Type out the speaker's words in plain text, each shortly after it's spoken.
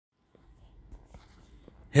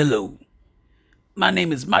Hello, my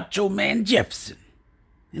name is Macho Man Jefferson,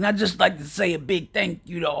 and I'd just like to say a big thank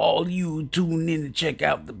you to all you who tuned in to check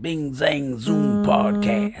out the Bing Zang Zoom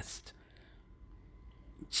podcast.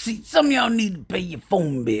 See, some of y'all need to pay your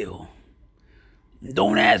phone bill.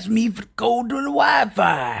 Don't ask me for the code to the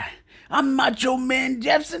Wi-Fi. I'm Macho Man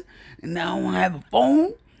Jefferson, and I don't have a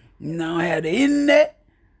phone, and I don't have the internet.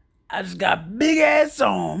 I just got big ass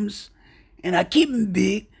arms, and I keep them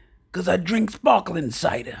big because I drink sparkling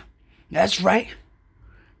cider. That's right.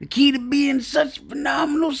 The key to being such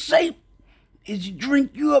phenomenal shape is you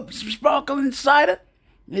drink you up some sparkling cider.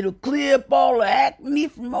 It'll clear up all the acne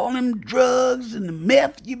from all them drugs and the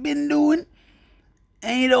meth you've been doing.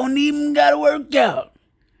 And you don't even gotta work out.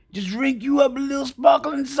 Just drink you up a little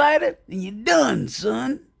sparkling cider and you're done,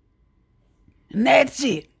 son. And that's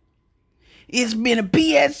it. It's been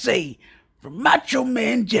a PSA from Macho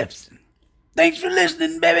Man Jefferson. Thanks for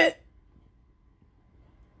listening, baby.